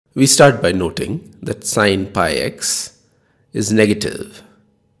We start by noting that sine pi x is negative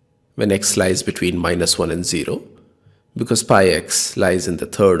when x lies between -1 and 0, because pi x lies in the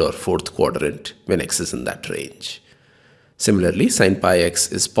third or fourth quadrant when x is in that range. Similarly, sine pi x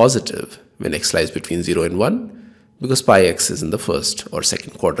is positive when x lies between 0 and 1, because pi x is in the first or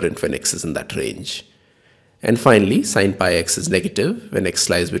second quadrant when x is in that range. And finally, sine pi x is negative when x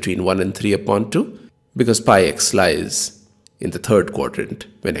lies between 1 and 3/2, because pi x lies in the third quadrant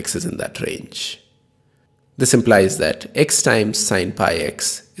when x is in that range. This implies that x times sine pi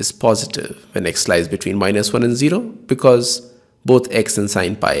x is positive when x lies between -1 and 0, because both x and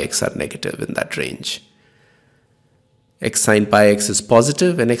sine pi x are negative in that range. X sine pi x is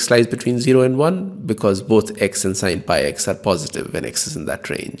positive when x lies between 0 and 1, because both x and sine pi x are positive when x is in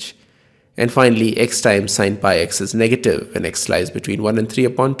that range. And finally, x times sine pi x is negative when x lies between 1 and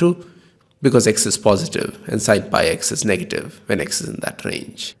 3/2, because x is positive and sine pi x is negative when x is in that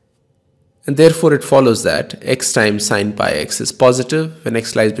range. And therefore it follows that x times sine pi x is positive when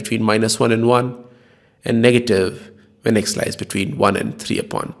x lies between -1 and 1, and negative when x lies between 1 and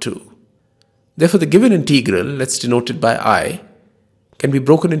 3/2. Therefore the given integral, let's denote it by I, can be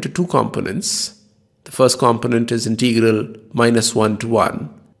broken into two components. The first component is integral -1 to 1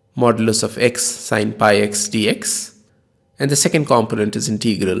 modulus of x sine pi x dx, and the second component is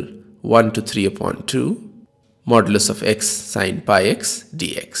integral 1 to 3/2 modulus of x sine pi x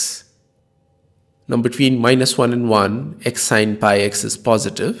dx. Now between -1 and 1, x sine pi x is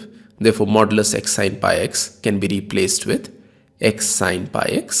positive, therefore modulus x sine pi x can be replaced with x sine pi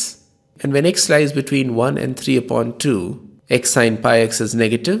x. And when x lies between 1 and 3/2, x sine pi x is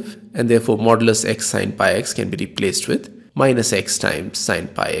negative, and therefore modulus x sine pi x can be replaced with minus x times sine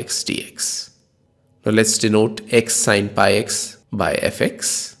pi x dx. Now let's denote x sine pi x by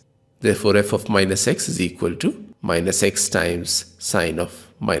fx. Therefore f of minus x is equal to minus x times sine of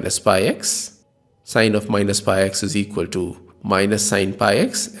minus pi x. Sine of minus pi x is equal to minus sine pi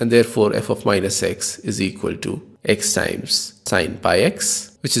x, and therefore f of minus x is equal to x times sine pi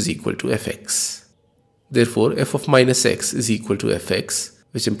x, which is equal to fx. Therefore f of minus x is equal to fx,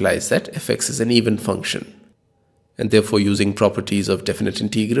 which implies that fx is an even function. And therefore, using properties of definite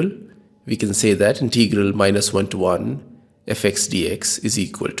integral, we can say that integral -1 to 1 fx dx is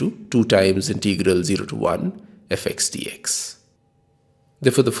equal to 2 times integral 0 to 1 fx dx.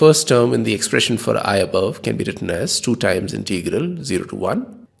 Therefore, the first term in the expression for I above can be written as 2 times integral 0 to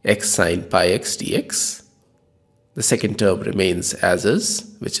 1 x sine pi x dx. The second term remains as is,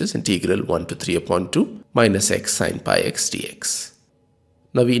 which is integral 1 to 3/2 minus x sine pi x dx.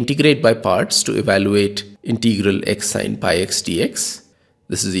 Now we integrate by parts to evaluate integral x sine pi x dx.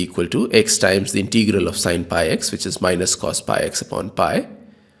 This is equal to x times the integral of sine pi x, which is minus cos pi x upon pi,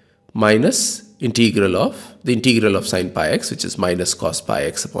 minus the integral of sine pi x, which is minus cos pi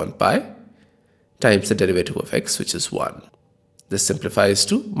x upon pi, times the derivative of x, which is 1. This simplifies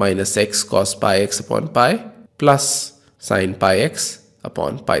to minus x cos pi x upon pi plus sine pi x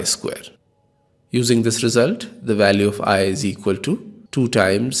upon pi square. Using this result, the value of I is equal to 2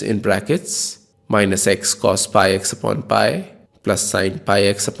 times in brackets minus x cos pi x upon pi plus sine pi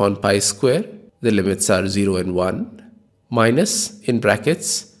x upon pi square, the limits are 0 and 1, minus in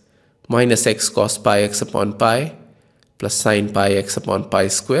brackets minus x cos pi x upon pi plus sine pi x upon pi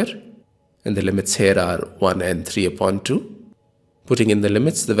square, and the limits here are 1 and 3/2. Putting in the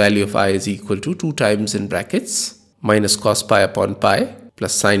limits, the value of I is equal to 2 times in brackets minus cos pi upon pi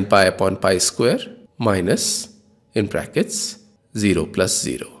plus sine pi upon pi square minus in brackets 0 plus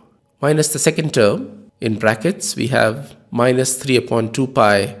 0. Minus the second term, in brackets we have minus 3/2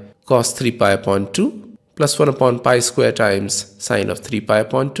 pi cos 3 pi upon 2 plus 1 upon pi square times sine of 3 pi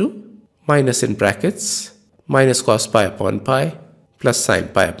upon 2 minus in brackets minus cos pi upon pi plus sine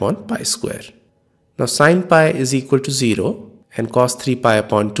pi upon pi square. Now sine pi is equal to 0 and cos 3 pi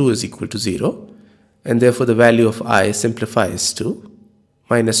upon 2 is equal to 0, and therefore the value of I simplifies to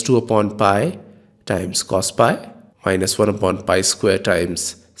minus 2 upon pi times cos pi minus 1 upon pi square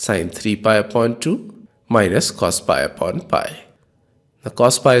times sine 3 pi upon 2 minus cos pi upon pi. Now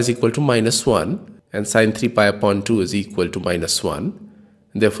cos pi is equal to minus 1 and sine 3 pi upon 2 is equal to minus 1.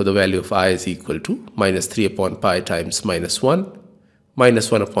 And therefore the value of I is equal to minus 3 upon pi times minus 1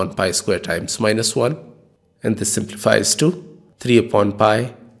 minus 1 upon pi square times minus 1, and this simplifies to 3 upon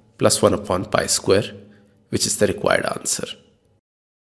pi plus 1 upon pi square, which is the required answer.